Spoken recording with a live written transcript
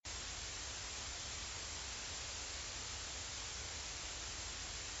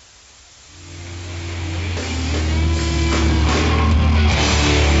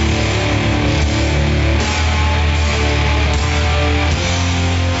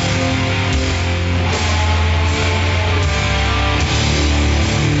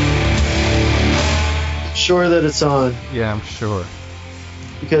sure that it's on? Yeah, I'm sure.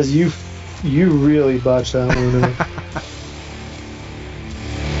 Because you really botched that one up.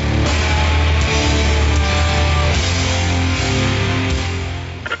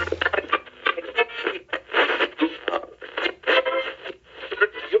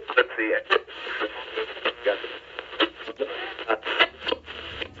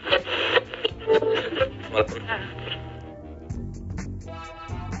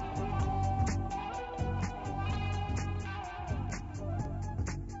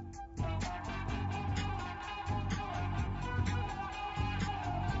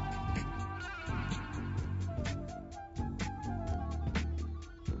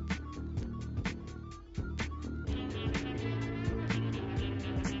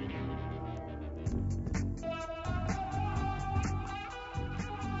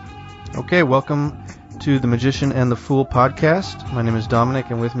 Okay, welcome to the Magician and the Fool podcast. My name is Dominic,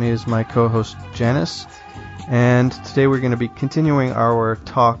 and with me is my co-host Janice. And today we're going to be continuing our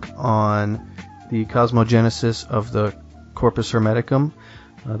talk on the cosmogenesis of the Corpus Hermeticum,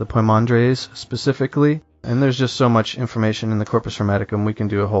 the Poimandres specifically. And there's just so much information in the Corpus Hermeticum, we can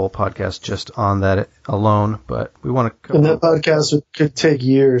do a whole podcast just on that alone. But we want to cover... And that podcast could take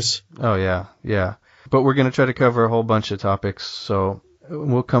years. Oh, yeah. But we're going to try to cover a whole bunch of topics, so...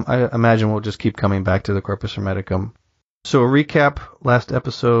 I imagine we'll just keep coming back to the Corpus Hermeticum. So a recap, last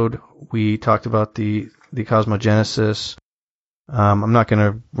episode we talked about the cosmogenesis. I'm not going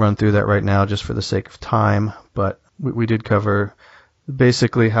to run through that right now just for the sake of time, but we did cover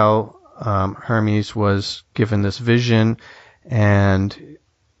basically how Hermes was given this vision and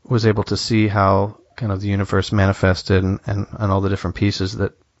was able to see how kind of the universe manifested and all the different pieces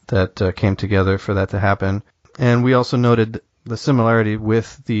that came together for that to happen. And we also noted the similarity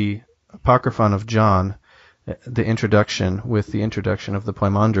with the Apocryphon of John, the introduction of the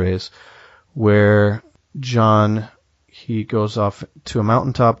Poimandres, where John, he goes off to a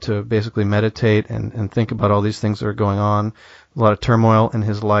mountaintop to basically meditate and think about all these things that are going on, a lot of turmoil in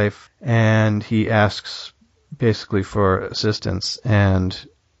his life, and he asks basically for assistance, and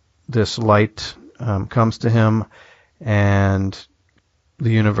this light comes to him, and the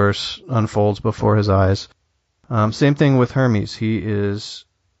universe unfolds before his eyes. Same thing with Hermes. He is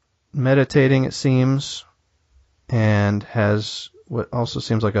meditating, it seems, and has what also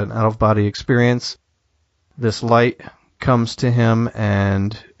seems like an out-of-body experience. This light comes to him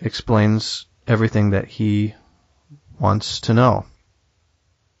and explains everything that he wants to know.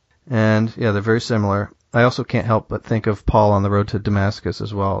 And, yeah, they're very similar. I also can't help but think of Paul on the road to Damascus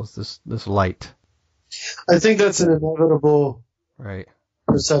as well, as this light. I think that's an inevitable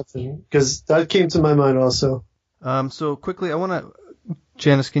perception, because that came to my mind also. So quickly,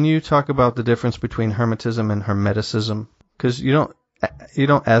 Janice, can you talk about the difference between Hermetism and Hermeticism? Because you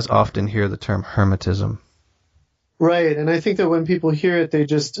don't as often hear the term Hermetism. Right, and I think that when people hear it, they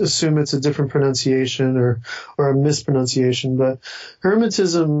just assume it's a different pronunciation or a mispronunciation. But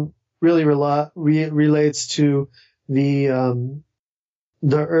Hermetism really relates to the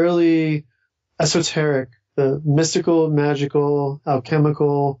early esoteric, the mystical, magical,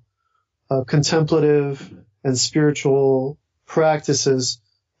 alchemical, contemplative, and spiritual practices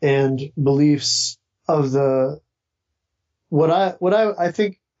and beliefs of what I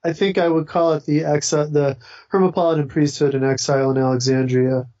think I would call it the Hermopolitan priesthood in exile in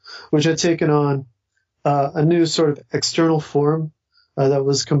Alexandria, which had taken on a new sort of external form that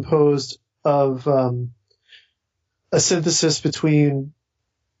was composed of a synthesis between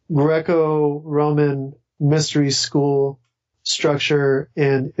Greco-Roman mystery school structure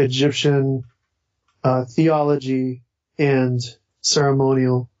and Egyptian theology and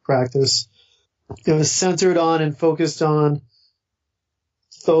ceremonial practice. It was centered on and focused on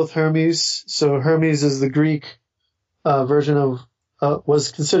Thoth Hermes. So Hermes is the Greek version of,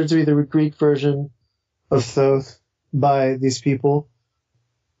 was considered to be the Greek version of Thoth by these people.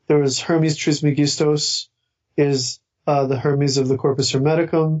 There was Hermes Trismegistos, is the Hermes of the Corpus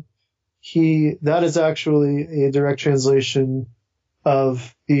Hermeticum. That is actually a direct translation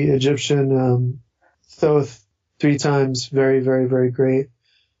of the Egyptian Thoth, 3 times very, very, very great.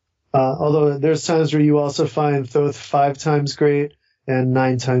 Although there's times where you also find Thoth 5 times great and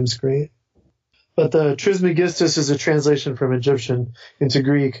 9 times great. But the Trismegistus is a translation from Egyptian into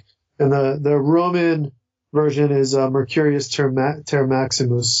Greek, and the Roman version is Mercurius Ter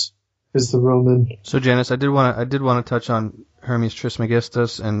Maximus is the Roman. So Janice, I did want to touch on Hermes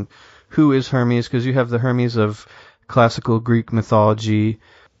Trismegistus and who is Hermes, because you have the Hermes of classical Greek mythology,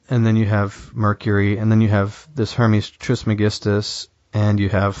 and then you have Mercury, and then you have this Hermes Trismegistus, and you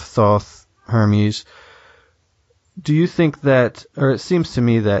have Thoth Hermes. Do you think that, or it seems to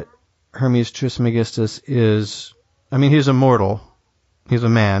me that Hermes Trismegistus is, I mean, he's a mortal. He's a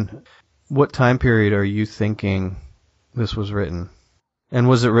man. What time period are you thinking this was written? And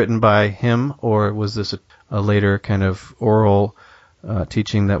was it written by him, or was this a later kind of oral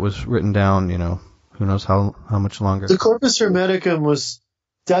teaching that was written down, who knows how much longer? The Corpus Hermeticum was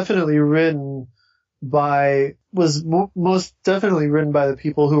definitely written most definitely written by the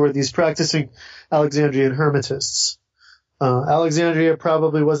people who were these practicing Alexandrian Hermetists. Alexandria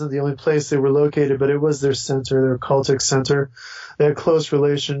probably wasn't the only place they were located, but it was their center, their cultic center. They had close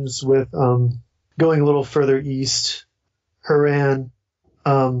relations with, going a little further east, Haran,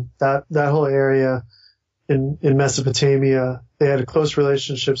 that whole area in Mesopotamia. They had close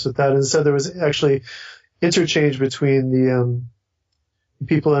relationships with that. And so there was actually interchange between the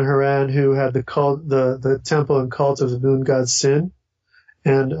people in Haran who had the temple and cult of the moon god Sin,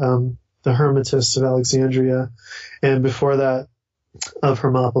 and the Hermetists of Alexandria, and before that of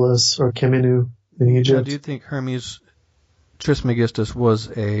Hermopolis or Kemenu in Egypt. Now, do you think Hermes Trismegistus was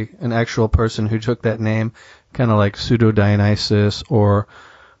an actual person who took that name, kind of like Pseudo-Dionysus, or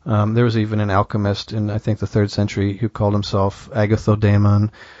there was even an alchemist in, I think, the 3rd century who called himself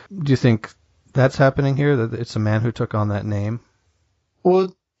Agathodamon? Do you think that's happening here, that it's a man who took on that name?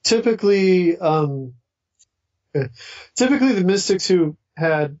 Well, typically the mystics who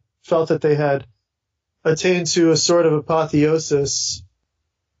had felt that they had attained to a sort of apotheosis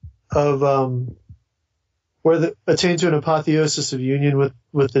of attained to an apotheosis of union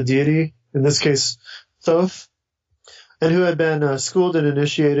with the deity, in this case Thoth, and who had been schooled and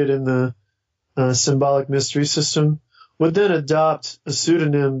initiated in the symbolic mystery system, would then adopt a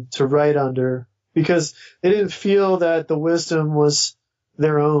pseudonym to write under, because they didn't feel that the wisdom was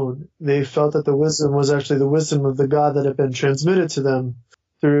their own. They felt that the wisdom was actually the wisdom of the God that had been transmitted to them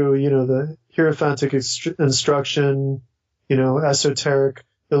through, the Hierophantic instruction, esoteric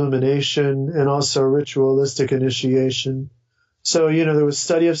illumination, and also ritualistic initiation. So, there was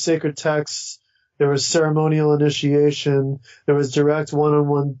study of sacred texts, there was ceremonial initiation, there was direct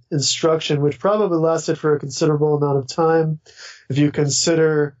one-on-one instruction, which probably lasted for a considerable amount of time. If you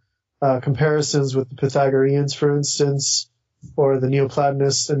consider comparisons with the Pythagoreans, for instance, or the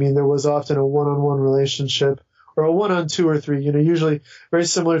Neoplatonists, there was often a one-on-one relationship, or a 1 on 2 or 3, usually very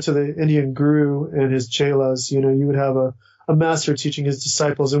similar to the Indian guru and his chelas. You would have a master teaching his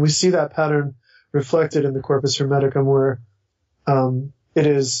disciples. And we see that pattern reflected in the Corpus Hermeticum, where it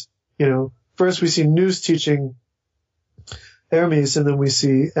is, first we see Nous teaching Hermes, and then we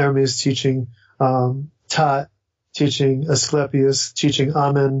see Hermes teaching Tat, teaching Asclepius, teaching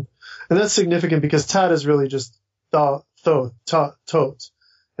Amen. And that's significant because Tat is really just Thoth.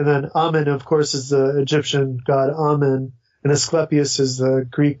 And then Amen, of course, is the Egyptian god Amen, and Asclepius is the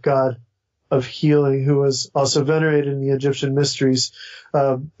Greek god of healing, who was also venerated in the Egyptian mysteries.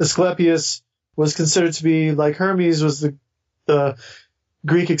 Asclepius was considered to be, like Hermes, was the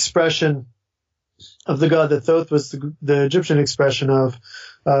Greek expression of the god that Thoth was the Egyptian expression of.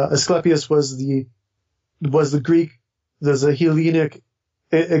 Asclepius was the Greek, there's a Hellenic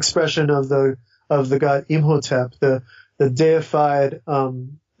expression of the god Imhotep, the deified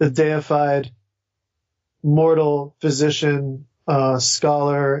mortal physician,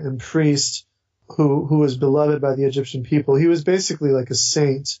 scholar, and priest who was beloved by the Egyptian people. He was basically like a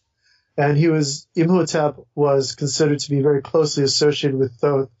saint, and Imhotep was considered to be very closely associated with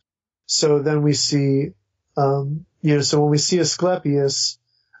Thoth. So then we see, so when we see Asclepius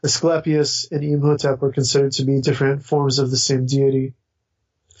and Imhotep were considered to be different forms of the same deity.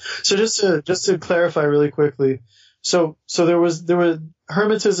 So just to clarify really quickly, so there was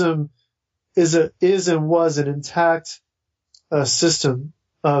Hermetism is and was an intact system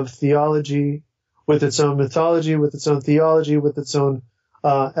of theology, with its own mythology, with its own theology, with its own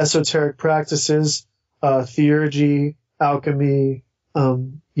esoteric practices, theurgy, alchemy,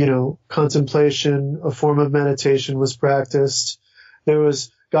 contemplation, a form of meditation was practiced. There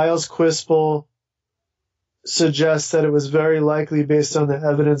was Giles Quispel suggests that it was very likely, based on the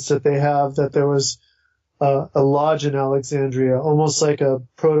evidence that they have, that there was a lodge in Alexandria, almost like a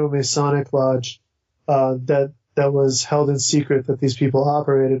proto-Masonic lodge, that was held in secret, that these people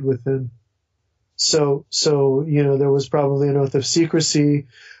operated within. So there was probably an oath of secrecy.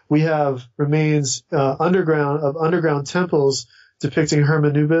 We have remains underground temples depicting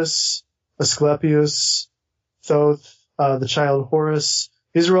Hermanubis, Asclepius, Thoth, the child Horus.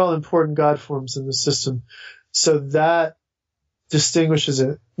 These are all important god forms in the system. So that distinguishes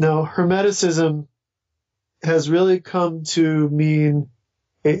it. Now, Hermeticism has really come to mean,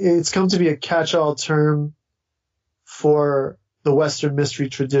 it's come to be a catch-all term for the Western mystery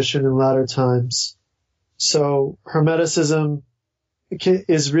tradition in latter times. So Hermeticism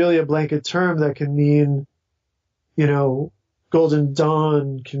is really a blanket term that can mean, Golden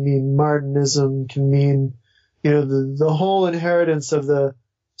Dawn, can mean Martinism, can mean, the whole inheritance of the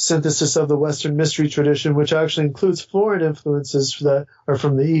synthesis of the Western mystery tradition, which actually includes foreign influences that are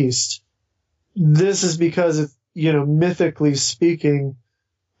from the East. This is because, mythically speaking,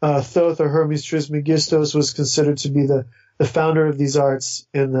 Thoth or Hermes Trismegistos was considered to be the founder of these arts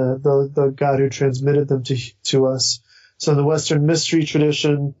and the god who transmitted them to us. So in the Western mystery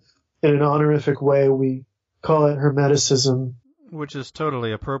tradition, in an honorific way, we call it Hermeticism. Which is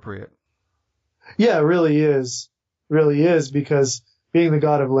totally appropriate. Yeah, it really is. Really is, because being the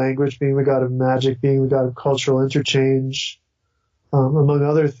god of language, being the god of magic, being the god of cultural interchange, among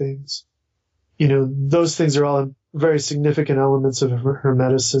other things, those things are all very significant elements of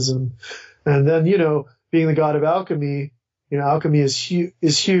Hermeticism. And then, being the god of alchemy, alchemy is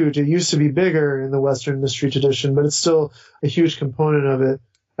huge. It used to be bigger in the Western mystery tradition, but it's still a huge component of it,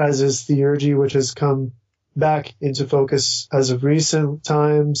 as is theurgy, which has come back into focus as of recent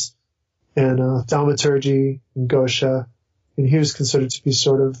times, and thaumaturgy and Gosha. And he was considered to be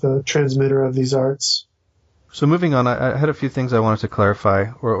sort of the transmitter of these arts. So moving on, I had a few things I wanted to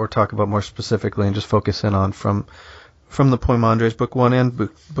clarify or talk about more specifically and just focus in on from the Poimandres, Book 1 and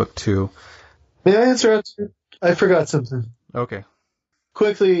Book 2. May I answer? I forgot something. Okay.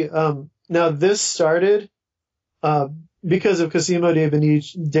 Quickly, now this started because of Cosimo de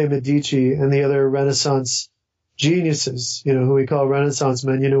Medici and the other Renaissance geniuses, who we call Renaissance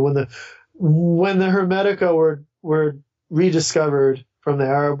men. When the Hermetica were rediscovered from the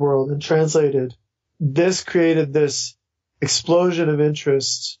Arab world and translated, this created this explosion of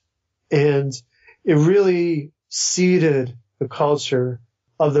interest, and it really seeded the culture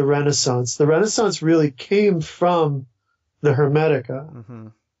of the Renaissance. The Renaissance really came from the Hermetica. Mm-hmm.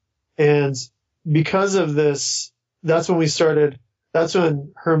 And because of this, that's when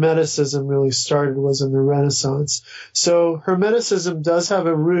Hermeticism really started, was in the Renaissance. So Hermeticism does have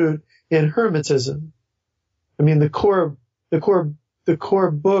a root in Hermetism. I mean, the core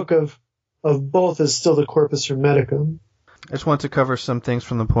book of both is still the Corpus Hermeticum. I just want to cover some things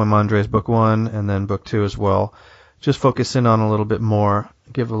from the Poimandres, Book 1 and then Book 2 as well. Just focus in on a little bit more,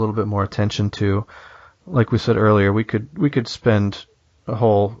 give a little bit more attention to, like we said earlier, we could spend a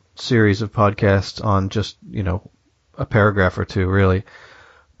whole series of podcasts on just, a paragraph or two, really.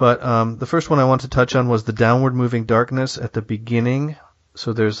 But the first one I want to touch on was the downward moving darkness at the beginning.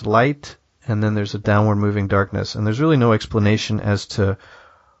 So there's light, and then there's a downward moving darkness. And there's really no explanation as to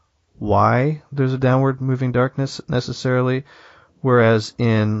why there's a downward moving darkness necessarily. Whereas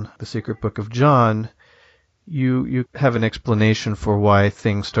in the Secret Book of John, you have an explanation for why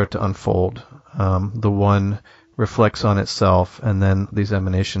things start to unfold. The one reflects on itself, and then these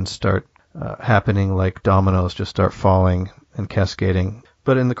emanations start happening like dominoes, just start falling and cascading.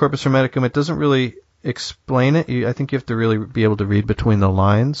 But in the Corpus Hermeticum, it doesn't really explain it. I think you have to really be able to read between the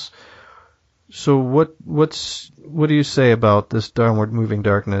lines. So what do you say about this downward moving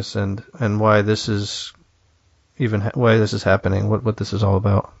darkness and why this is happening? What this is all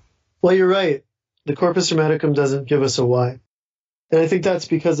about? Well, you're right. The Corpus Hermeticum doesn't give us a why. And I think that's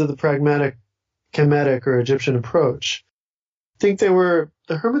because of the pragmatic Kemetic or Egyptian approach. I think the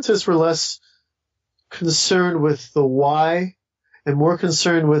Hermetists were less concerned with the why and more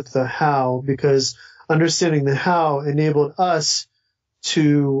concerned with the how, because understanding the how enabled us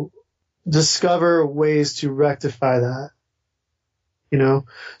to discover ways to rectify that.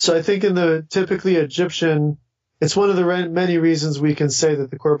 So I think in the typically Egyptian, it's one of the many reasons we can say that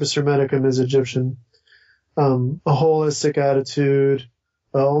the Corpus Hermeticum is Egyptian. A holistic attitude,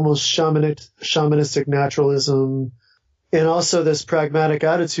 almost shamanistic naturalism, and also this pragmatic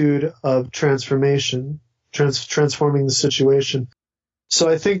attitude of transformation, transforming the situation. So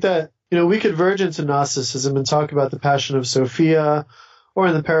I think that, we could verge into Gnosticism and talk about the Passion of Sophia, or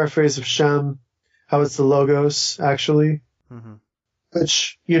in the paraphrase of Shem, how it's the Logos, actually. Mm-hmm.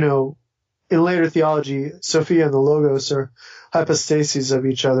 Which, in later theology, Sophia and the Logos are hypostases of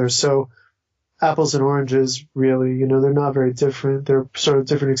each other. So apples and oranges, really, they're not very different. They're sort of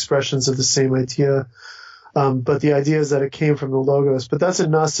different expressions of the same idea. But the idea is that it came from the Logos. But that's in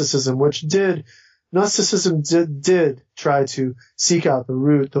Gnosticism, Gnosticism did try to seek out the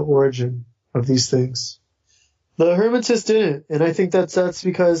root, the origin of these things. The Hermetists didn't, and I think that's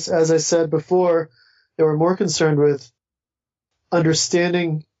because, as I said before, they were more concerned with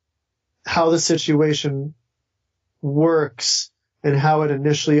understanding how the situation works and how it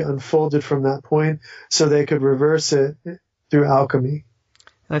initially unfolded from that point, so they could reverse it through alchemy.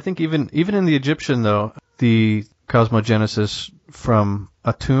 And I think even in the Egyptian, though, the cosmogenesis from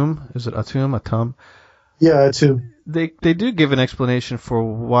Atum, is it Atum? Yeah, too. They do give an explanation for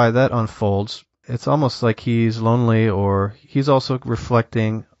why that unfolds. It's almost like he's lonely, or he's also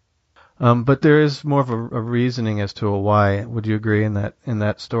reflecting. But there is more of a reasoning as to a why. Would you agree in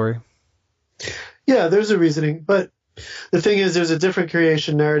that story? Yeah, there's a reasoning, but the thing is, there's a different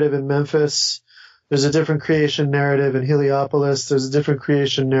creation narrative in Memphis. There's a different creation narrative in Heliopolis. There's a different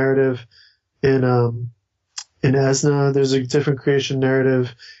creation narrative in Esna. There's a different creation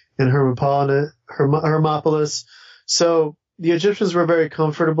narrative in Hermopolis. So the Egyptians were very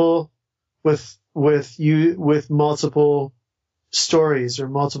comfortable with multiple stories or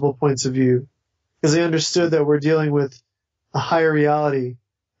multiple points of view, because they understood that we're dealing with a higher reality,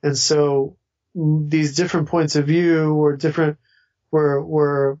 and so these different points of view were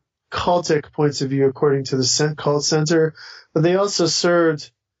cultic points of view according to the cult center, but they also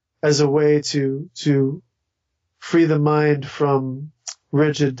served as a way to free the mind from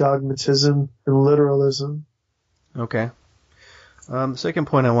rigid dogmatism and literalism. Okay. The second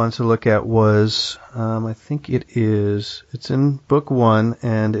point I wanted to look at was, I think it's in Book 1,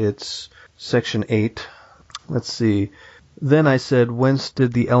 and it's Section 8. Let's see. Then I said, whence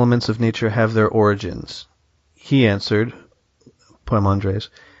did the elements of nature have their origins? He answered, Poimandres,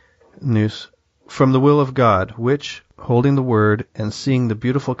 Nous, from the will of God, which, holding the word and seeing the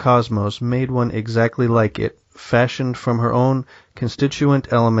beautiful cosmos, made one exactly like it, fashioned from her own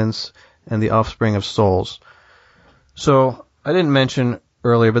constituent elements and the offspring of souls. So, I didn't mention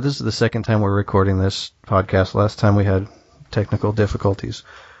earlier, but this is the second time we're recording this podcast. Last time we had technical difficulties.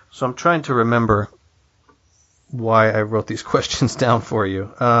 So I'm trying to remember why I wrote these questions down for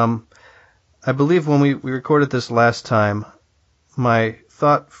you. I believe when we recorded this last time, my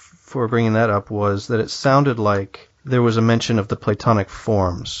thought for bringing that up was that it sounded like there was a mention of the Platonic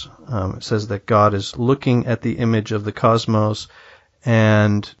forms. It says that God is looking at the image of the cosmos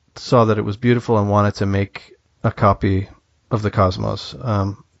and saw that it was beautiful and wanted to make a copy of the cosmos.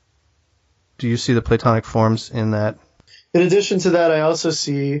 Do you see the Platonic forms in that? In addition to that, I also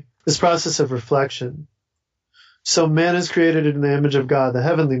see this process of reflection. So man is created in the image of God. The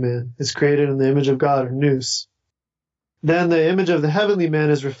heavenly man is created in the image of God, or nous. Then the image of the heavenly man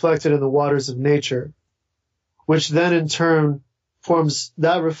is reflected in the waters of nature, which then in turn forms,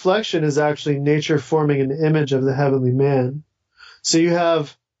 that reflection is actually nature forming an image of the heavenly man. So you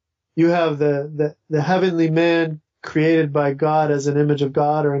have the heavenly man created by God as an image of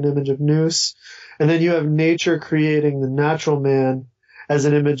God or an image of nous, and then you have nature creating the natural man as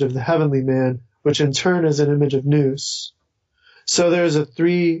an image of the heavenly man, which in turn is an image of nous. So there's a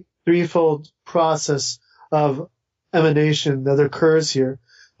threefold process of emanation that occurs here.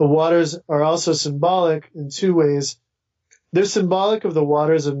 The waters are also symbolic in two ways. They're symbolic of the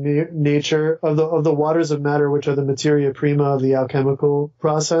waters of nature, of the waters of matter, which are the materia prima of the alchemical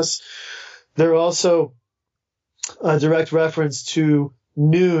process. They're also a direct reference to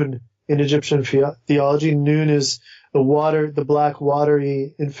Nun in Egyptian theology. Nun is the black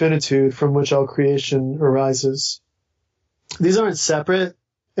watery infinitude from which all creation arises. These aren't separate,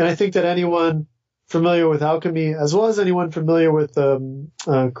 and I think that anyone familiar with alchemy, as well as anyone familiar with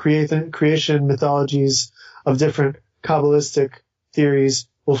creation mythologies of different Kabbalistic theories,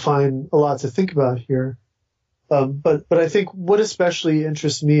 will find a lot to think about here. But I think what especially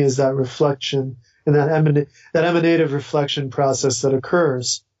interests me is that reflection and that emanative reflection process that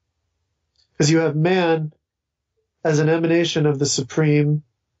occurs. Because you have man as an emanation of the Supreme,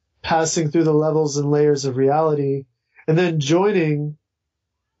 passing through the levels and layers of reality, and then joining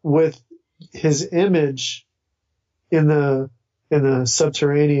with his image in the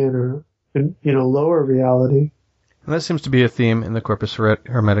subterranean or lower reality. And that seems to be a theme in the Corpus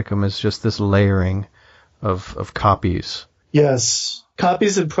Hermeticum, is just this layering of copies. Yes,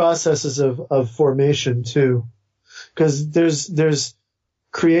 copies and processes of formation too, because there's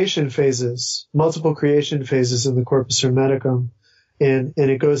creation phases, multiple creation phases in the Corpus Hermeticum, and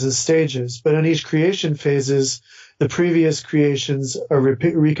it goes in stages. But in each creation phases, the previous creations are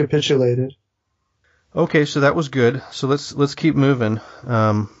recapitulated. Okay, so that was good. So let's keep moving,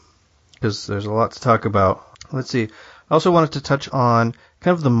 because there's a lot to talk about. Let's see. I also wanted to touch on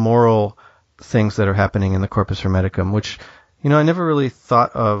kind of the moral things that are happening in the Corpus Hermeticum, which, I never really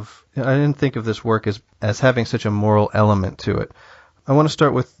thought of. I didn't think of this work as having such a moral element to it. I want to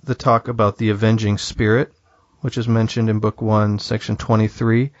start with the talk about the avenging spirit, which is mentioned in Book 1, Section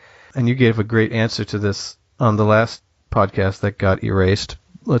 23. And you gave a great answer to this on the last podcast that got erased.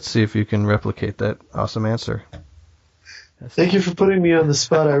 Let's see if you can replicate that awesome answer. Thank you for putting me on the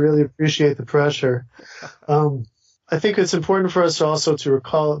spot. I really appreciate the pressure. I think it's important for us also to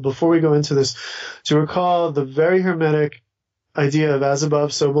recall, before we go into this, to recall the very Hermetic idea of as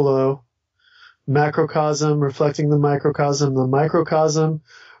above, so below, macrocosm reflecting the microcosm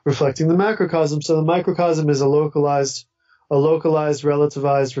reflecting the macrocosm. So the microcosm is a localized,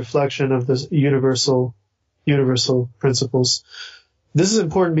 relativized reflection of the universal principles. This is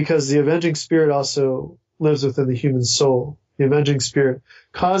important because the avenging spirit also lives within the human soul. The avenging spirit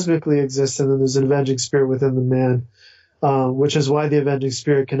cosmically exists, and then there's an avenging spirit within the man, which is why the avenging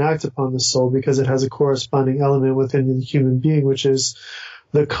spirit can act upon the soul, because it has a corresponding element within the human being, which is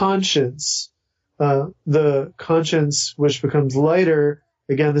the conscience. The conscience which becomes lighter.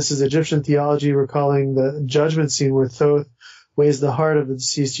 Again, this is Egyptian theology recalling the judgment scene where Thoth weighs the heart of the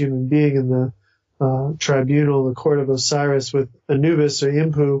deceased human being in the tribunal, the court of Osiris, with Anubis or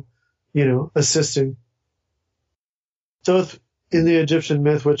Impu, assisting. Thoth, in the Egyptian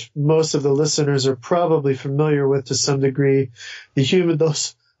myth, which most of the listeners are probably familiar with to some degree, the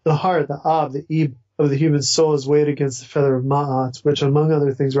heart, the Ab, the Ib of the human soul is weighed against the feather of Ma'at, which among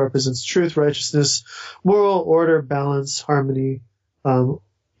other things represents truth, righteousness, moral order, balance, harmony, all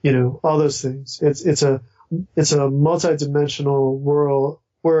those things. It's a multidimensional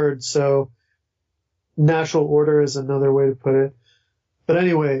word, so natural order is another way to put it. But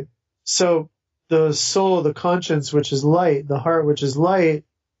anyway, so the soul, the conscience, which is light, the heart, which is light,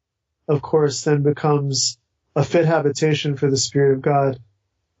 of course, then becomes a fit habitation for the Spirit of God.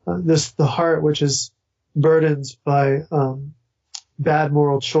 The heart, which is burdened by bad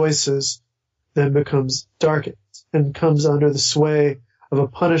moral choices, then becomes darkened and comes under the sway of a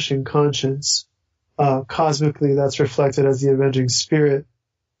punishing conscience. Cosmically, that's reflected as the avenging spirit.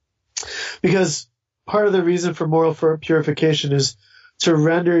 Because part of the reason for moral purification is to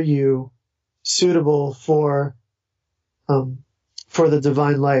render you suitable for the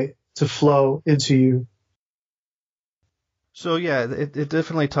divine light to flow into you. So yeah, it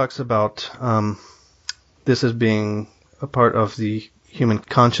definitely talks about this as being a part of the human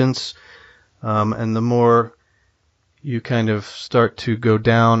conscience, and the more you kind of start to go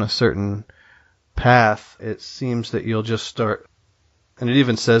down a certain path, it seems that you'll just start, and it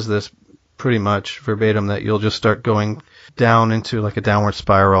even says this pretty much verbatim, that you'll just start going down into like a downward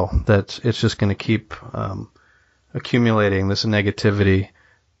spiral, that it's just going to keep accumulating this negativity.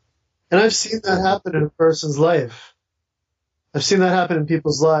 And I've seen that happen in a person's life. I've seen that happen in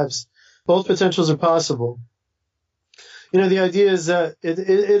people's lives. Both potentials are possible. The idea is that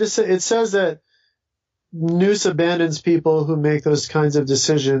it says that Nous abandons people who make those kinds of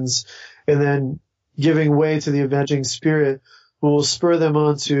decisions, and then giving way to the avenging spirit, who will spur them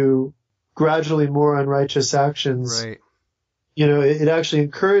on to gradually more unrighteous actions. Right. It actually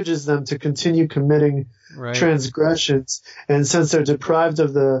encourages them to continue committing transgressions. And since they're deprived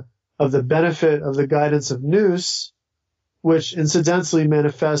of the benefit of the guidance of Nous, which incidentally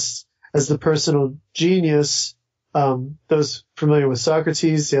manifests as the personal genius, those familiar with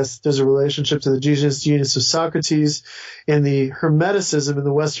Socrates, yes, there's a relationship to the genius of Socrates. In the Hermeticism, in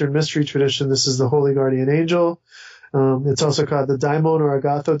the Western mystery tradition, this is the holy guardian angel. It's also called the daimon or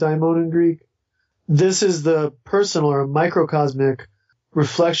agathodaimon in Greek. This is the personal or microcosmic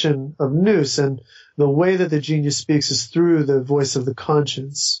reflection of Nous, and the way that the genius speaks is through the voice of the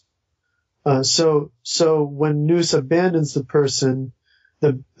conscience. So when Nous abandons the person,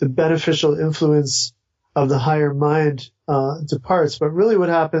 the beneficial influence of the higher mind departs. But really what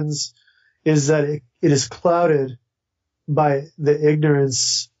happens is that it is clouded by the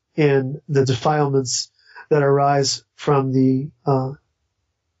ignorance and the defilements that arise from the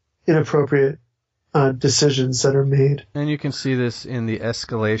inappropriate decisions that are made. And you can see this in the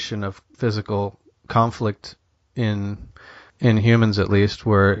escalation of physical conflict in humans, at least,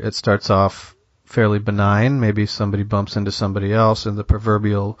 where it starts off fairly benign. Maybe somebody bumps into somebody else in the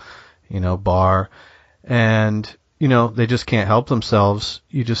proverbial, bar, and, they just can't help themselves.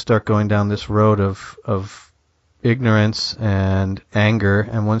 You just start going down this road of ignorance and anger,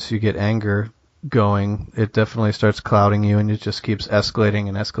 and once you get anger going, it definitely starts clouding you, and it just keeps escalating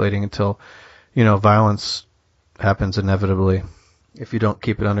and escalating until, violence happens inevitably if you don't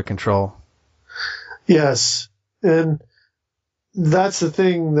keep it under control. Yes, and that's the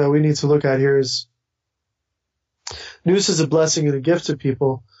thing that we need to look at here is Nous is a blessing and a gift to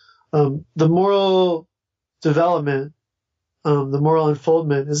people. The moral development, the moral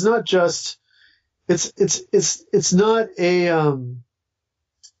unfoldment is not just, it's not a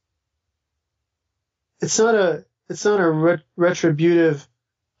retributive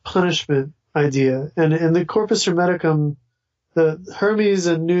punishment idea. And in the Corpus Hermeticum, the Hermes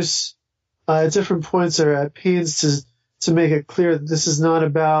and Nous at different points are at pains to make it clear that this is not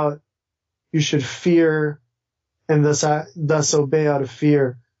about you should fear and thus obey out of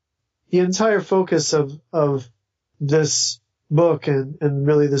fear. The entire focus of this book and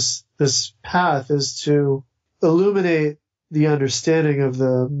really this path is to illuminate the understanding of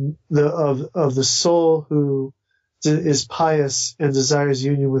the soul who is pious and desires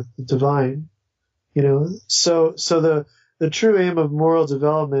union with the divine. So the true aim of moral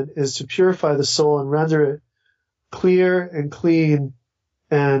development is to purify the soul and render it clear and clean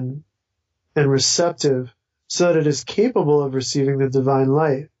and receptive so that it is capable of receiving the divine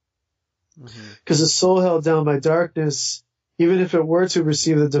light. Because a soul held down by darkness, even if it were to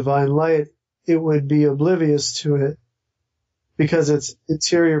receive the divine light, it would be oblivious to it because its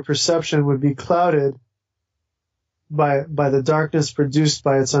interior perception would be clouded by the darkness produced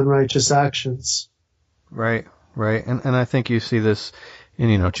by its unrighteous actions. Right. And I think you see this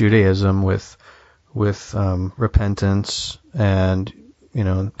in, Judaism with repentance, and,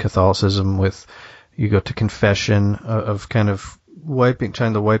 in Catholicism you go to confession of kind of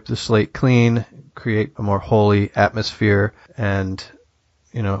trying to wipe the slate clean, create a more holy atmosphere, and,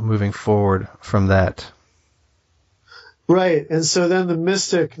 moving forward from that. Right. And so then the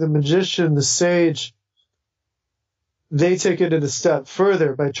mystic, the magician, the sage, they take it a step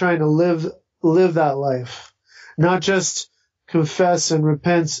further by trying to live that life, not just confess and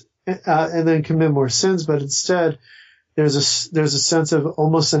repent and then commit more sins, but instead there's a sense of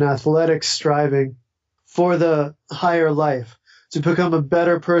almost an athletic striving for the higher life, to become a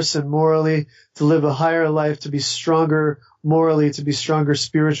better person morally, to live a higher life, to be stronger morally, to be stronger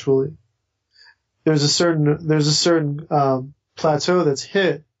spiritually. There's a certain plateau that's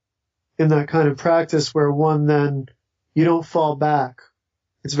hit in that kind of practice where then you don't fall back.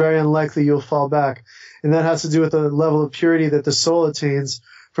 It's very unlikely you'll fall back. And that has to do with the level of purity that the soul attains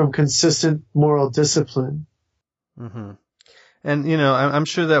from consistent moral discipline. Mm-hmm. And, I'm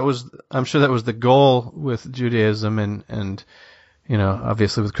sure that was the goal with Judaism and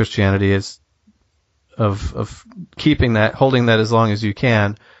obviously with Christianity is of keeping that, holding that as long as you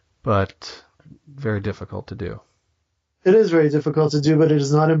can, but very difficult to do. It is very difficult to do, but it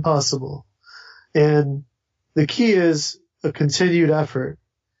is not impossible. And the key is a continued effort.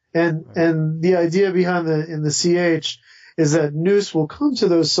 And the idea behind in the CH is that Nous will come to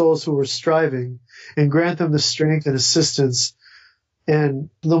those souls who are striving and grant them the strength and assistance. And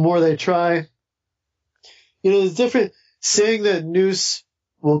the more they try, there's different, saying that Nous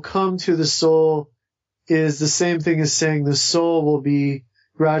will come to the soul is the same thing as saying the soul will be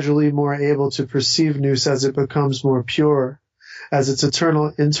gradually more able to perceive Nous as it becomes more pure, as its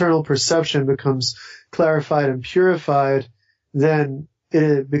internal perception becomes clarified and purified, then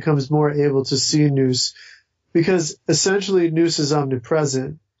it becomes more able to see Nous, because essentially Nous is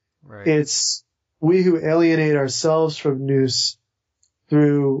omnipresent. Right. It's we who alienate ourselves from Nous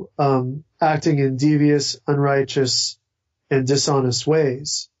through acting in devious, unrighteous, and dishonest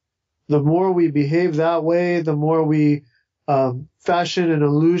ways. The more we behave that way, the more we fashion an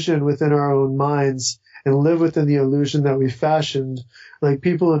illusion within our own minds and live within the illusion that we fashioned, like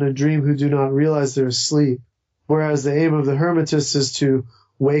people in a dream who do not realize they're asleep. Whereas the aim of the Hermetist is to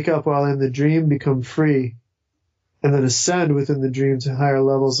wake up while in the dream, become free, and then ascend within the dream to higher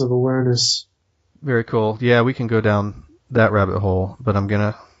levels of awareness. Very cool. Yeah, we can go down that rabbit hole, but I'm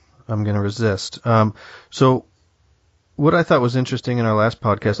gonna resist. So what I thought was interesting in our last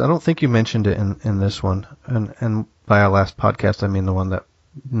podcast, I don't think you mentioned it in this one, and by our last podcast I mean the one that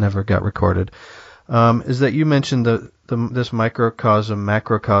never got recorded, is that you mentioned this microcosm,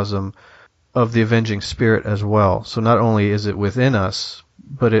 macrocosm of the avenging spirit as well. So not only is it within us,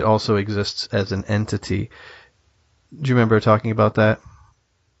 but it also exists as an entity. Do you remember talking about that?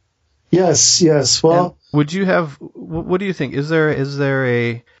 Yes. Well, and what do you think? Is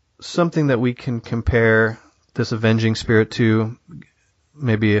there something that we can compare this avenging spirit to,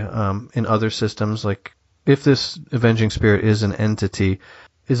 maybe in other systems? Like, if this avenging spirit is an entity,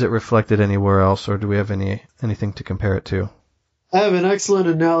 is it reflected anywhere else, or do we have anything to compare it to? I have an excellent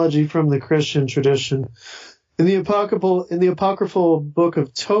analogy from the Christian tradition. In the apocryphal book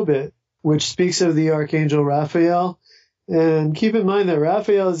of Tobit, which speaks of the archangel Raphael, and keep in mind that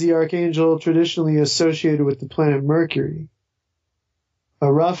Raphael is the archangel traditionally associated with the planet Mercury.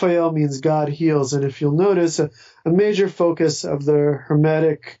 Raphael means God heals, and if you'll notice, a major focus of the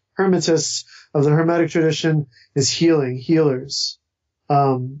Hermetists of the Hermetic tradition is healers.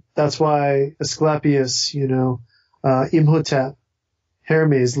 That's why Asclepius, Imhotep,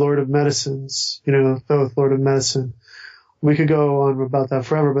 Hermes, Lord of Medicines, Thoth, Lord of Medicine. We could go on about that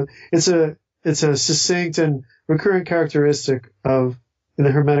forever, but it's a succinct and recurrent characteristic in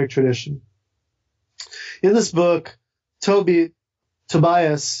the Hermetic tradition. In this book,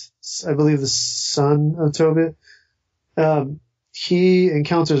 Tobias, I believe the son of Tobit, he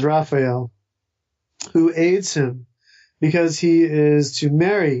encounters Raphael, who aids him because he is to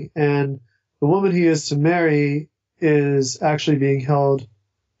marry, and the woman he is to marry is actually being held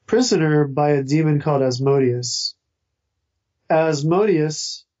prisoner by a demon called Asmodeus.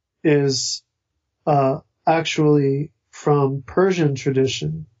 Asmodeus is actually from Persian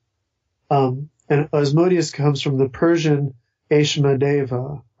tradition. And Asmodeus comes from the Persian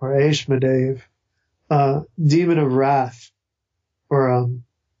Ashmadeva, or Ashmadev, demon of wrath, or,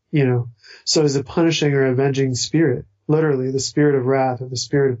 so is a punishing or avenging spirit, literally the spirit of wrath or the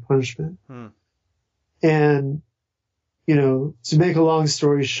spirit of punishment. And, to make a long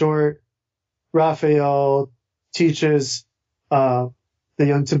story short, Raphael teaches the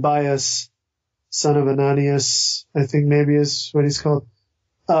young Tobias, son of Ananias, I think maybe is what he's called.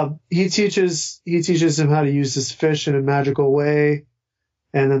 He teaches him how to use this fish in a magical way,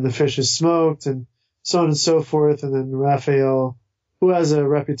 and then the fish is smoked, and so on and so forth. And then Raphael, who has a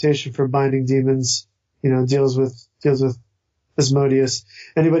reputation for binding demons, deals with Asmodeus.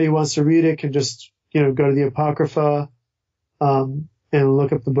 Anybody who wants to read it can just, go to the Apocrypha, and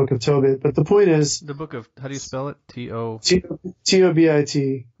look up the Book of Tobit. But the point is, the book of, how do you spell it?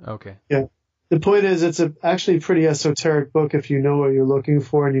 Tobit. Okay. Yeah. The point is, it's actually a pretty esoteric book if you know what you're looking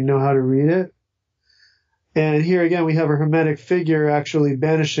for and you know how to read it. And here again, we have a Hermetic figure actually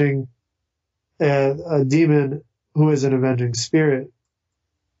banishing a demon who is an avenging spirit.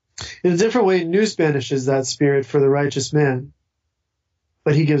 In a different way, Nous banishes that spirit for the righteous man.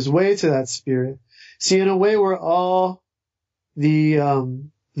 But he gives way to that spirit. See, in a way, we're all the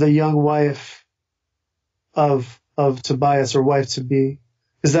young wife of Tobias, or wife to be,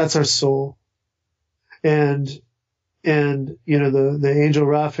 because that's our soul. And the angel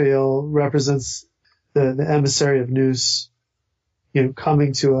Raphael represents the emissary of Nous,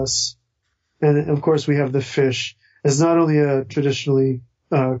 coming to us. And of course we have the fish as not only a traditionally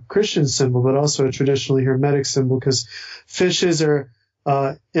Christian symbol, but also a traditionally Hermetic symbol, because fishes are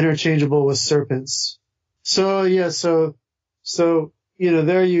interchangeable with serpents. So there's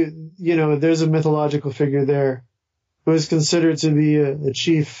a mythological figure there who is considered to be a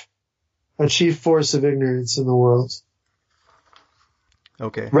chief force of ignorance in the world.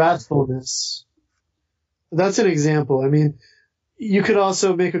 Okay. Wrathfulness. That's an example. I mean, you could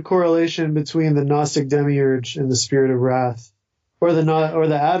also make a correlation between the Gnostic demiurge and the spirit of wrath, or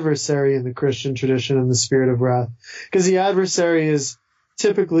the adversary in the Christian tradition and the spirit of wrath, because the adversary is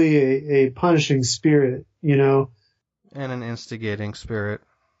typically a punishing spirit, and an instigating spirit.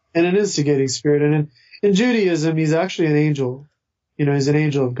 And in Judaism, he's actually an angel. He's an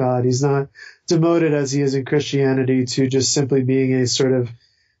angel of God. He's not demoted as he is in Christianity to just simply being a sort of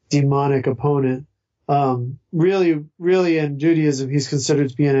demonic opponent. Really in Judaism, he's considered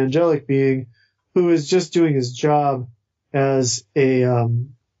to be an angelic being who is just doing his job as a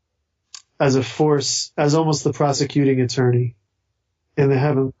force, as almost the prosecuting attorney in the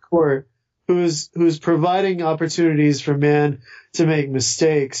heavenly court, who's providing opportunities for man to make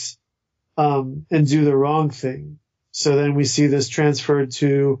mistakes, and do the wrong thing. So then we see this transferred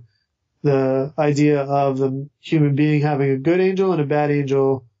to the idea of the human being having a good angel and a bad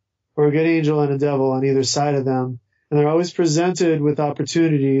angel, or a good angel and a devil on either side of them. And they're always presented with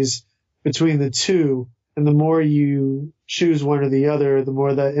opportunities between the two. And the more you choose one or the other, the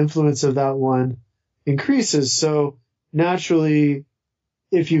more the influence of that one increases. So naturally,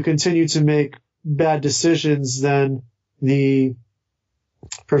 if you continue to make bad decisions, then the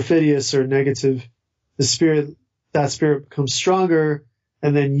perfidious or negative, that spirit becomes stronger,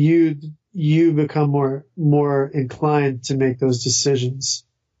 and then you become more inclined to make those decisions.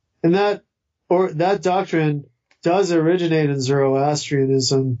 And that doctrine does originate in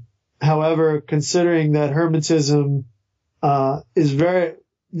Zoroastrianism. However, considering that Hermetism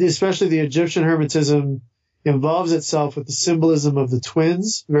especially the Egyptian Hermetism, involves itself with the symbolism of the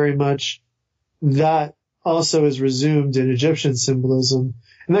twins very much, that also is resumed in Egyptian symbolism.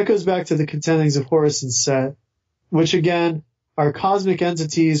 And that goes back to the contendings of Horus and Set, which again are cosmic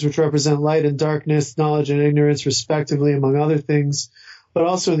entities which represent light and darkness, knowledge and ignorance, respectively, among other things. But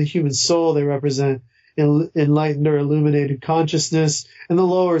also in the human soul, they represent enlightened or illuminated consciousness, and the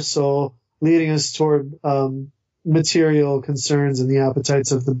lower soul, leading us toward material concerns and the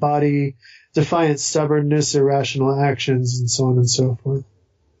appetites of the body, defiant stubbornness, irrational actions, and so on and so forth.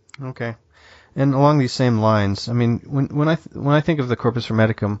 Okay. And along these same lines, I mean, when I think of the Corpus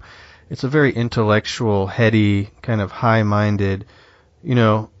Hermeticum, it's a very intellectual, heady, kind of high-minded,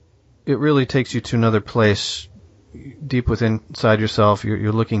 it really takes you to another place deep inside yourself.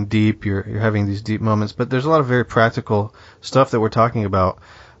 You're looking deep, you're having these deep moments, but there's a lot of very practical stuff that we're talking about.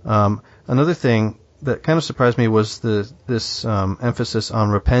 Another thing that kind of surprised me was this emphasis on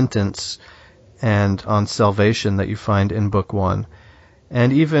repentance and on salvation that you find in Book 1,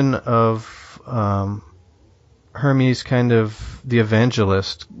 and even of Hermes, kind of the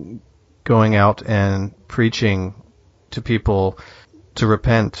evangelist, going out and preaching to people to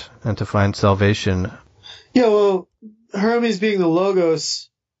repent and to find salvation. Yeah, well, Hermes being the Logos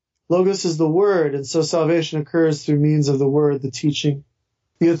is the Word, and so salvation occurs through means of the Word, the teaching,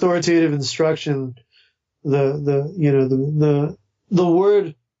 the authoritative instruction. The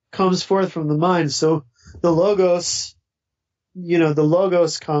Word comes forth from the mind. So the Logos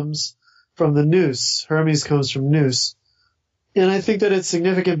comes from the nous. Hermes comes from nous. And I think that it's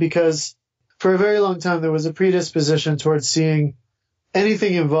significant because for a very long time there was a predisposition towards seeing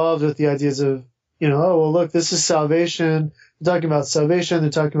anything involved with the ideas of, oh, well, look, this is salvation. They're talking about salvation.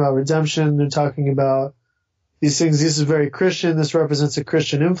 They're talking about redemption. They're talking about these things. This is very Christian. This represents a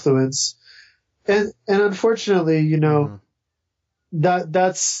Christian influence. And unfortunately,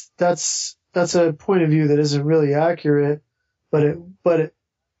 that's a point of view that isn't really accurate, but it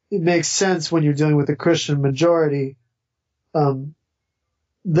makes sense when you're dealing with a Christian majority.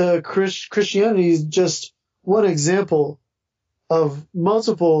 The Christianity is just one example of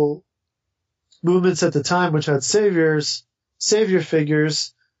multiple movements at the time which had savior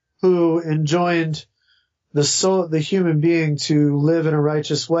figures who enjoined the human being to live in a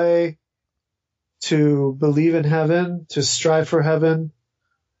righteous way, to believe in heaven, to strive for heaven,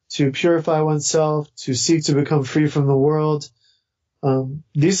 to purify oneself, to seek to become free from the world.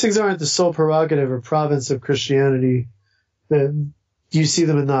 These things aren't the sole prerogative or province of Christianity. Do you see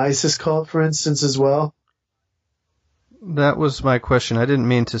them in the ISIS cult, for instance, as well? That was my question. I didn't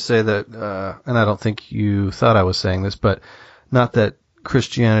mean to say that, and I don't think you thought I was saying this, but not that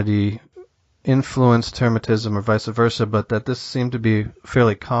Christianity influenced Hermetism or vice versa, but that this seemed to be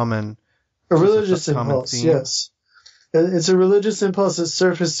fairly common. A religious impulse, yes. It's a religious impulse that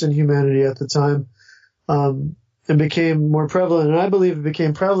surfaced in humanity at the time, and became more prevalent. And I believe it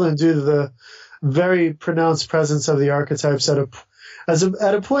became prevalent due to the very pronounced presence of the archetypes at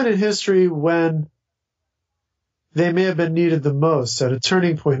a point in history when they may have been needed the most, at a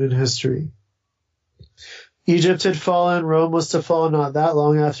turning point in history. Egypt had fallen, Rome was to fall not that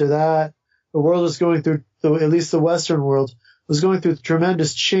long after that. The world was going through, at least the Western world, was going through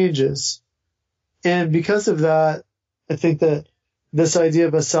tremendous changes. And because of that, I think that this idea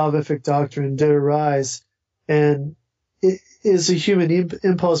of a salvific doctrine did arise, and it is a human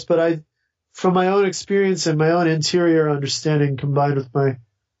impulse, but from my own experience and my own interior understanding combined with my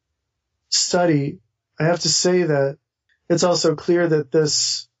study, I have to say that it's also clear that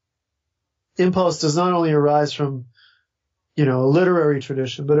this impulse does not only arise from, a literary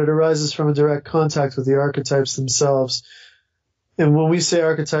tradition, but it arises from a direct contact with the archetypes themselves. And when we say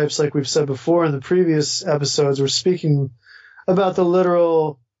archetypes, like we've said before in the previous episodes, we're speaking about the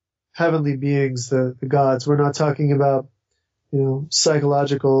literal heavenly beings, the gods. We're not talking about,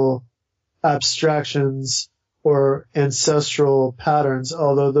 psychological abstractions or ancestral patterns,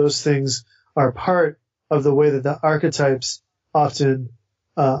 although those things are part of the way that the archetypes often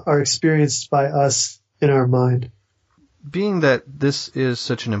are experienced by us in our mind. Being that this is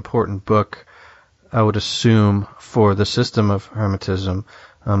such an important book, I would assume, for the system of Hermetism,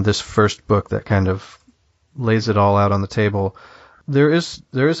 this first book that kind of lays it all out on the table, there is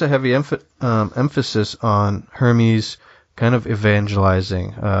a heavy emphasis on Hermes kind of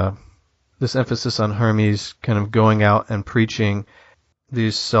evangelizing, this emphasis on Hermes kind of going out and preaching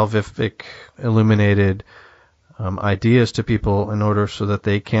these salvific, illuminated ideas to people in order so that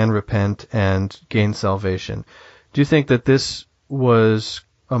they can repent and gain salvation. Do you think that this was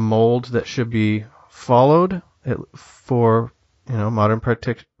a mold that should be followed for modern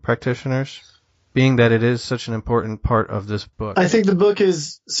practitioners, being that it is such an important part of this book? I think the book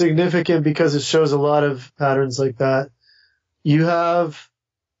is significant because it shows a lot of patterns like that. You have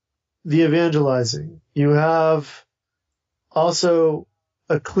the evangelizing. You have also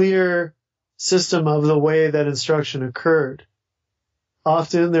a clear system of the way that instruction occurred.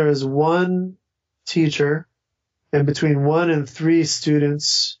 Often there is one teacher and between 1 and 3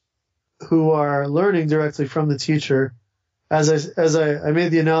 students who are learning directly from the teacher. As I made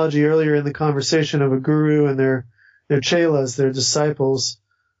the analogy earlier in the conversation of a guru and their chelas, their disciples.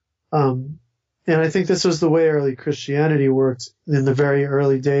 And I think this was the way early Christianity worked in the very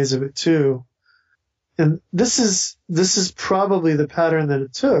early days of it too. And this is probably the pattern that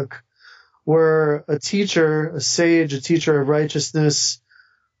it took, where a teacher, a sage, a teacher of righteousness,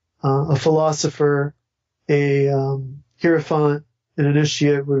 a philosopher, a hierophant, an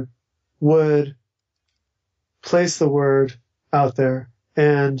initiate would place the word out there,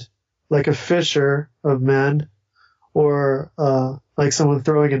 and like a fisher of men, or like someone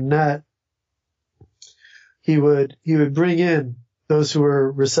throwing a net, he would bring in those who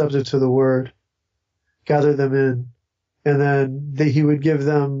were receptive to the word, gather them in, and then he would give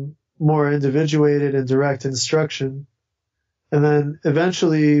them more individuated and direct instruction. And then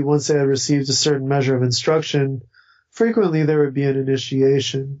eventually, once they had received a certain measure of instruction, frequently there would be an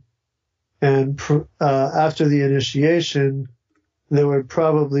initiation. And after the initiation, there would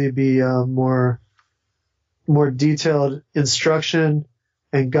probably be more detailed instruction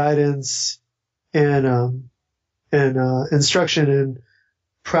and guidance and instruction in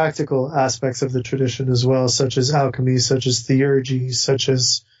practical aspects of the tradition as well, such as alchemy, such as theurgy, such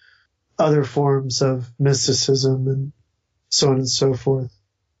as other forms of mysticism, and so on and so forth.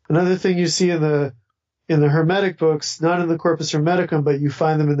 Another thing you see in the Hermetic books, not in the Corpus Hermeticum, but you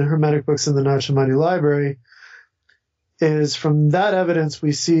find them in the Hermetic books in the Nag Hammadi library, is from that evidence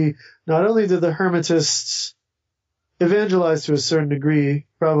we see not only did the Hermetists evangelize to a certain degree,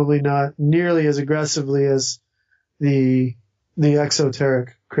 probably not nearly as aggressively as the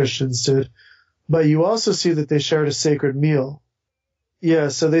exoteric Christians did, but you also see that they shared a sacred meal. Yeah,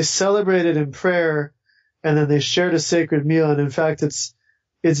 so they celebrated in prayer, and then they shared a sacred meal, and in fact it's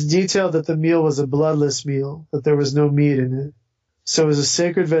detailed that the meal was a bloodless meal, that there was no meat in it. So it was a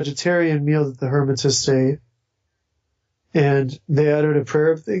sacred vegetarian meal that the Hermetists ate, and they uttered a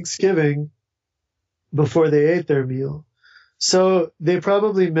prayer of thanksgiving before they ate their meal. So they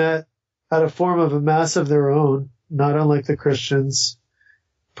probably met at a form of a mass of their own, not unlike the Christians,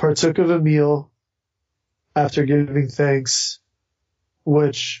 partook of a meal after giving thanks,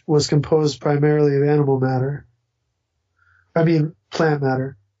 which was composed primarily of plant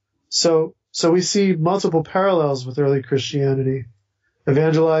matter. So we see multiple parallels with early Christianity.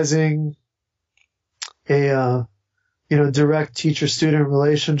 Evangelizing, a direct teacher-student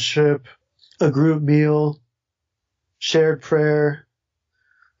relationship, a group meal, shared prayer.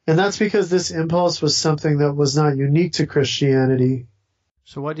 And that's because this impulse was something that was not unique to Christianity.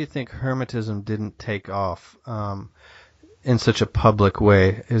 So why do you think Hermetism didn't take off in such a public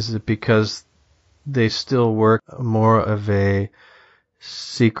way? Is it because they still work more of a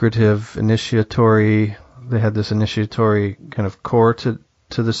secretive initiatory, they had this initiatory kind of core to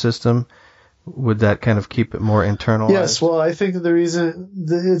the system? Would that kind of keep it more internalized? Yes, well, I think that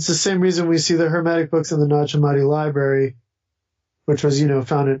it's the same reason we see the Hermetic books in the Nag Hammadi library, which was,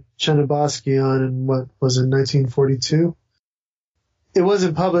 found at Chenobaskion in what was in 1942. It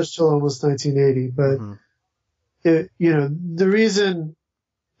wasn't published till almost 1980, but the reason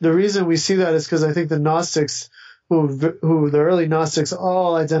we see that is because I think the Gnostics, who the early Gnostics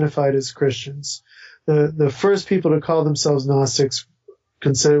all identified as Christians. The first people to call themselves Gnostics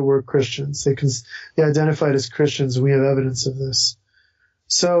were Christians. They identified as Christians, and we have evidence of this.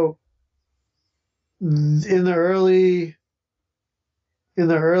 So in the early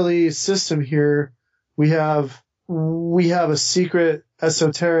system here, we have a secret,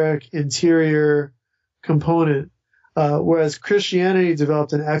 esoteric, interior component, whereas Christianity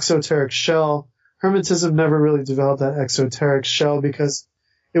developed an exoteric shell. Hermetism never really developed that exoteric shell because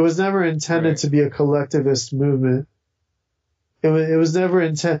it was never intended to be a collectivist movement. It was never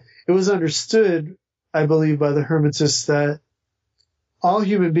intended. It was understood, I believe, by the Hermetists that all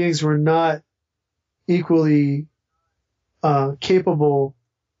human beings were not equally capable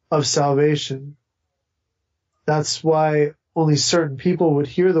of salvation. That's why only certain people would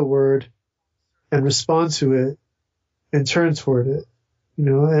hear the word and respond to it and turn toward it,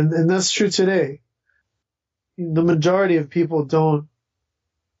 and that's true today. The majority of people don't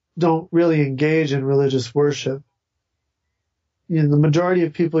really engage in religious worship. The majority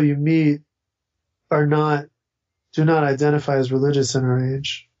of people you meet do not identify as religious in our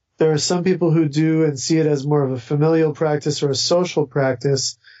age. There are some people who do and see it as more of a familial practice or a social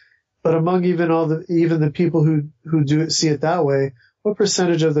practice, but among even the people who do see it that way, what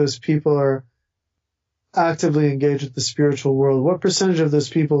percentage of those people are actively engaged with the spiritual world? For what percentage of those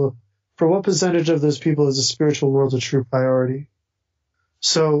people is the spiritual world a true priority?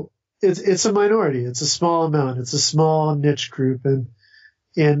 So it's a minority. It's a small amount. It's a small niche group, and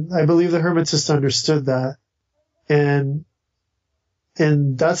I believe the Hermetists understood that, and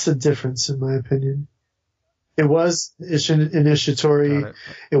that's the difference, in my opinion. It was initiatory.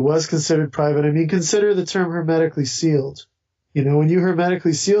 It was considered private. I mean, consider the term hermetically sealed. When you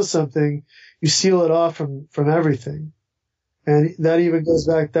hermetically seal something, you seal it off from everything. And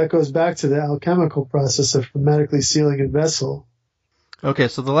that goes back to the alchemical process of hermetically sealing a vessel. Okay,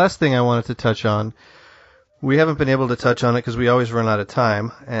 so the last thing I wanted to touch on, we haven't been able to touch on it because we always run out of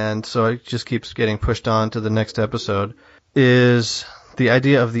time, and so it just keeps getting pushed on to the next episode, is the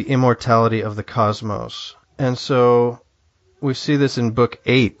idea of the immortality of the cosmos. And so we see this in Book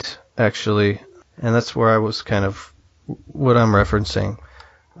 8, actually, And that's where I was kind of what I'm referencing.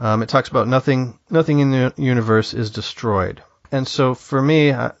 It talks about nothing in the universe is destroyed. And so for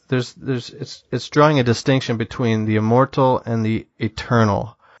me, it's drawing a distinction between the immortal and the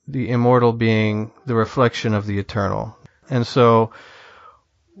eternal. The immortal being the reflection of the eternal. And so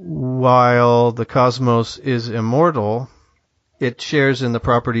while the cosmos is immortal, it shares in the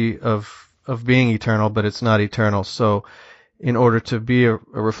property of being eternal, but it's not eternal. So in order to be a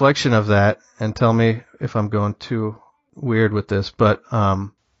reflection of that, and tell me if I'm going too weird with this, but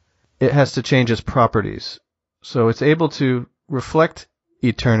it has to change its properties. So it's able to reflect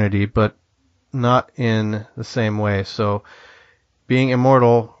eternity, but not in the same way. So being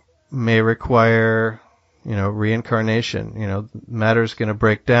immortal may require, reincarnation. Matter's going to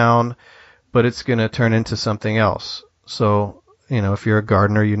break down, but it's going to turn into something else. So, if you're a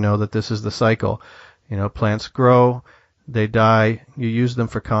gardener, you know that this is the cycle. Plants grow, they die, you use them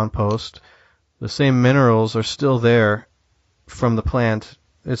for compost. The same minerals are still there from the plant.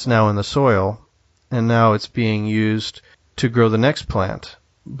 It's now in the soil, and now it's being used to grow the next plant.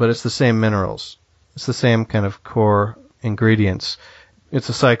 But it's the same minerals. It's the same kind of core ingredients. It's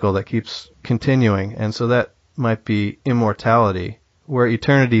a cycle that keeps continuing, and so that might be immortality, where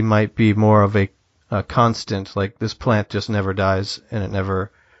eternity might be more of a constant, like this plant just never dies and it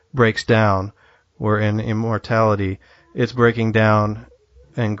never breaks down, where in immortality, it's breaking down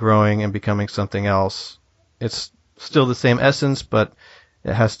and growing and becoming something else. It's still the same essence, but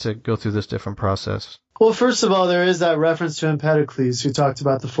it has to go through this different process. Well, first of all, there is that reference to Empedocles, who talked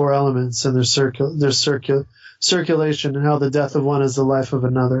about the four elements and their circulation and how the death of one is the life of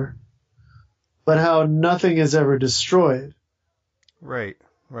another, but how nothing is ever destroyed. Right.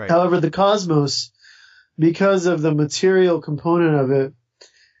 However, the cosmos, because of the material component of it,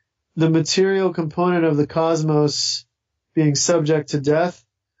 the material component of the cosmos being subject to death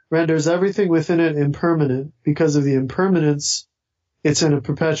renders everything within it impermanent. Because of the impermanence, it's in a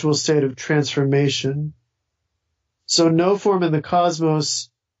perpetual state of transformation. So no form in the cosmos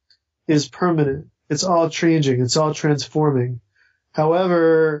is permanent. It's all changing. It's all transforming.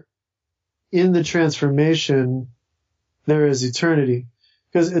 However, in the transformation, there is eternity.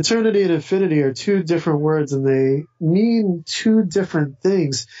 Because eternity and infinity are two different words, and they mean two different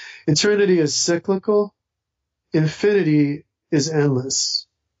things. Eternity is cyclical. Infinity is endless.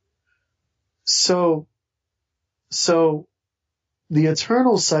 So the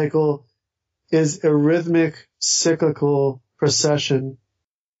eternal cycle is a rhythmic, cyclical procession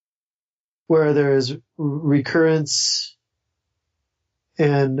where there is recurrence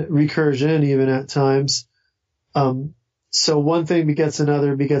and recursion even at times. So one thing begets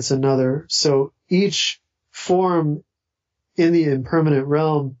another. So each form in the impermanent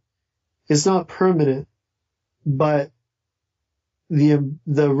realm is not permanent, but the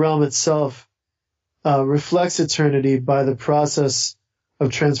realm itself reflects eternity by the process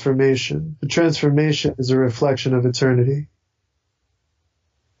of transformation. The transformation is a reflection of eternity.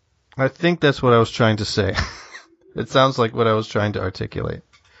 I think that's what I was trying to say. It sounds like what I was trying to articulate.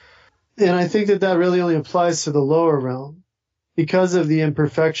 And I think that really only applies to the lower realm. Because of the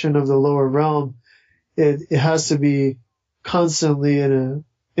imperfection of the lower realm, it has to be constantly in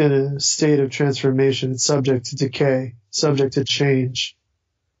a state of transformation. It's subject to decay, subject to change.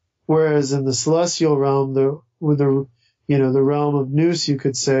 Whereas in the celestial realm, the realm of nous, you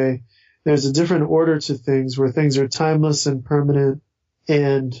could say, there's a different order to things where things are timeless and permanent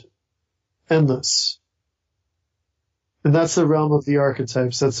and endless. And that's the realm of the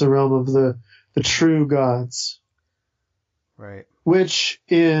archetypes. That's the realm of the true gods. Right. Which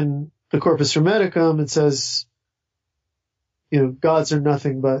in the Corpus Hermeticum, it says, gods are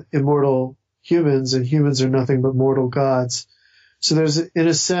nothing but immortal humans, and humans are nothing but mortal gods. So there's, in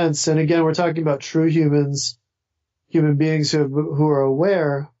a sense, and again, we're talking about true humans, human beings who are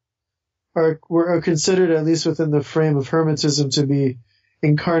aware, are considered, at least within the frame of Hermetism, to be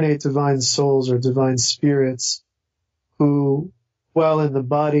incarnate divine souls or divine spirits who, while in the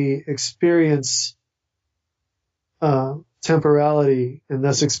body, experience temporality and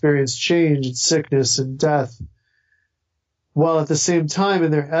thus experience change and sickness and death, while at the same time,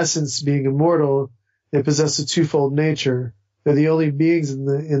 in their essence being immortal, they possess a twofold nature. They're the only beings in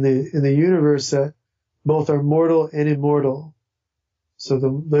the universe that both are mortal and immortal. So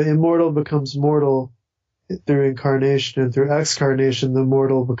the immortal becomes mortal through incarnation, and through excarnation, the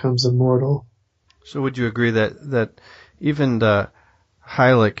mortal becomes immortal. So would you agree that even the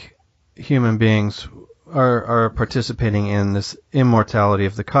Hylic human beings are participating in this immortality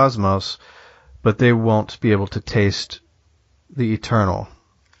of the cosmos, but they won't be able to taste the eternal?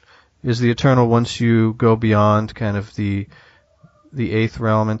 Is the eternal, once you go beyond kind of the eighth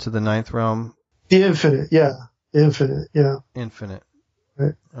realm into the ninth realm? The infinite, yeah. Infinite, yeah. Infinite.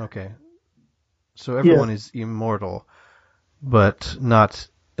 Right. Okay. So everyone is immortal, but not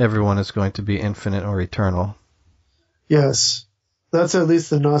everyone is going to be infinite or eternal. Yes. That's at least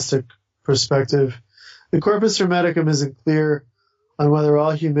the Gnostic perspective. The Corpus Hermeticum isn't clear on whether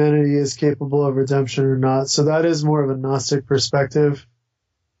all humanity is capable of redemption or not. So that is more of a Gnostic perspective.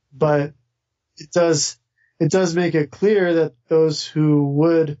 But it does make it clear that those who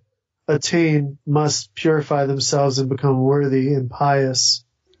would attain must purify themselves and become worthy and pious.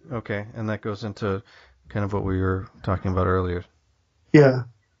 Okay, and that goes into kind of what we were talking about earlier. Yeah.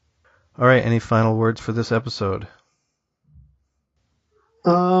 All right, any final words for this episode?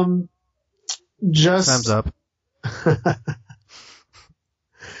 Just time's up.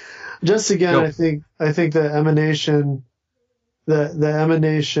 Just again, Go. I think the emanation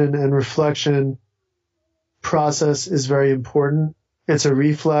and reflection process is very important. It's a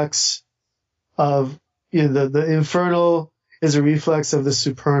reflex of, the infernal is a reflex of the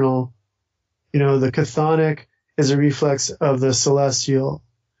supernal. The chthonic is a reflex of the celestial.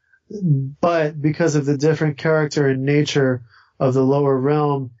 But because of the different character and nature of the lower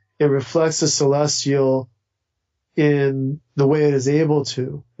realm, it reflects the celestial in the way it is able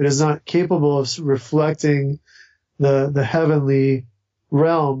to. It is not capable of reflecting the heavenly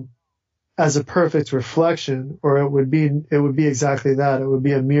realm as a perfect reflection, or it would be exactly that. It would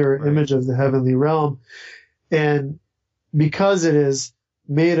be a mirror image of the heavenly realm. And because it is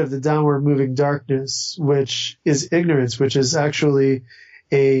made of the downward moving darkness, which is ignorance, which is actually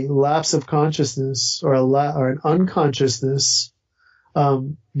a lapse of consciousness or an unconsciousness,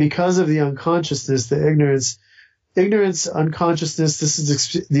 because of the unconsciousness, the ignorance, unconsciousness, this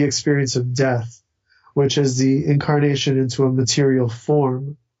is the experience of death, which is the incarnation into a material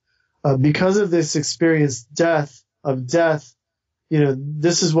form. Because of this experience, death, this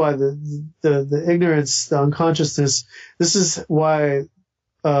is why the ignorance, the unconsciousness, this is why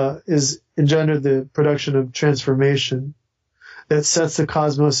is engendered the production of transformation that sets the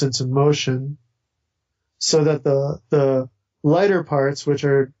cosmos into motion, so that the lighter parts, which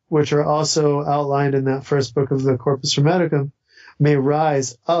are also outlined in that first book of the Corpus Hermeticum, may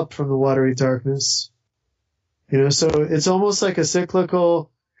rise up from the watery darkness. So it's almost like a cyclical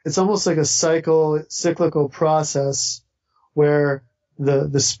process where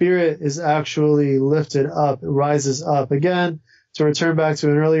the spirit is actually lifted up, it rises up. Again, to return back to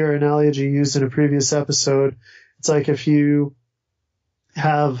an earlier analogy used in a previous episode, it's like if you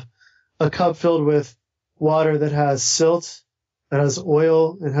have a cup filled with water that has silt, that has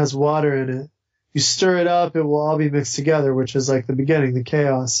oil, and has water in it. You stir it up, it will all be mixed together, which is like the beginning, the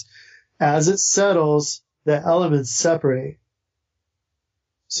chaos. As it settles, the elements separate.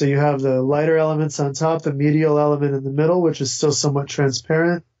 So you have the lighter elements on top, the medial element in the middle, which is still somewhat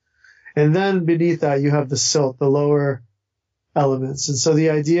transparent. And then beneath that, you have the silt, the lower elements. And so the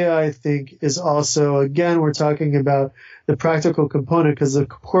idea, I think, is also, again, we're talking about the practical component, because the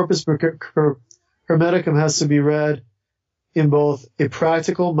Corpus Hermeticum has to be read in both a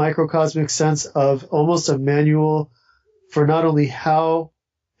practical microcosmic sense of almost a manual for not only how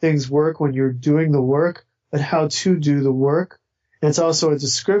things work when you're doing the work, but how to do the work. And it's also a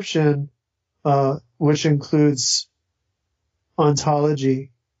description which includes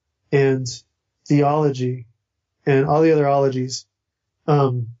ontology and theology and all the other ologies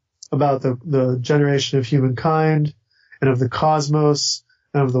about the generation of humankind and of the cosmos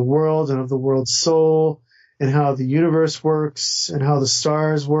and of the world and of the world's soul, and how the universe works and how the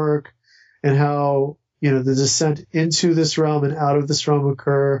stars work and how, the descent into this realm and out of this realm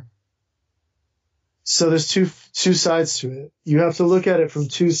occur. So there's two sides to it. You have to look at it from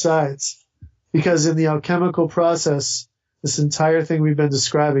two sides, because in the alchemical process, this entire thing we've been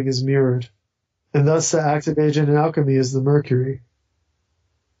describing is mirrored. And thus the active agent in alchemy is the mercury.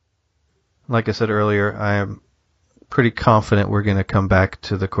 Like I said earlier, I am pretty confident we're going to come back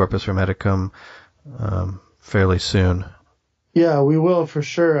to the Corpus Hermeticum fairly soon. Yeah, we will for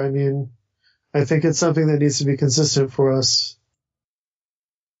sure. I mean, I think it's something that needs to be consistent for us.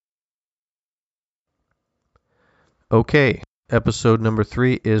 Okay, episode number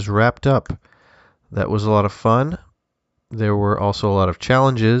 3 is wrapped up. That was a lot of fun. There were also a lot of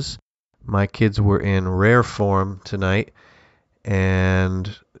challenges. My kids were in rare form tonight, and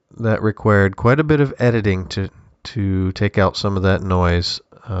that required quite a bit of editing to take out some of that noise.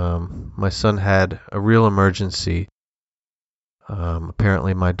 My son had a real emergency.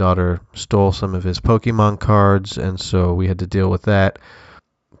 Apparently my daughter stole some of his Pokemon cards, and so we had to deal with that.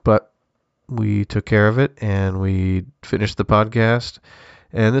 But we took care of it, and we finished the podcast.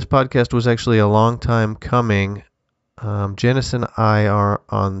 And this podcast was actually a long time coming. Janice and I are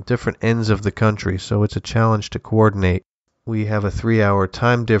on different ends of the country, so it's a challenge to coordinate. We have a 3-hour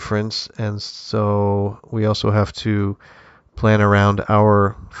time difference, and so we also have to plan around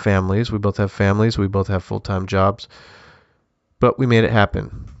our families. We both have families, we both have full-time jobs, but we made it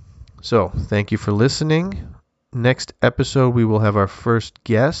happen. So, thank you for listening. Next episode, we will have our first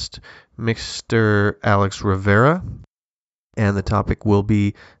guest, Mr. Alex Rivera, and the topic will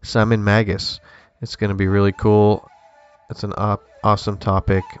be Simon Magus. It's going to be really cool. It's an awesome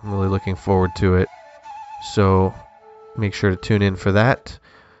topic. I'm really looking forward to it. So, make sure to tune in for that.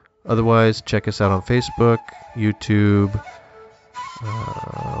 Otherwise, check us out on Facebook, YouTube,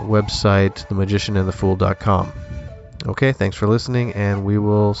 website, themagicianandthefool.com. Okay, thanks for listening, and we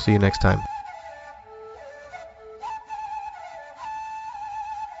will see you next time.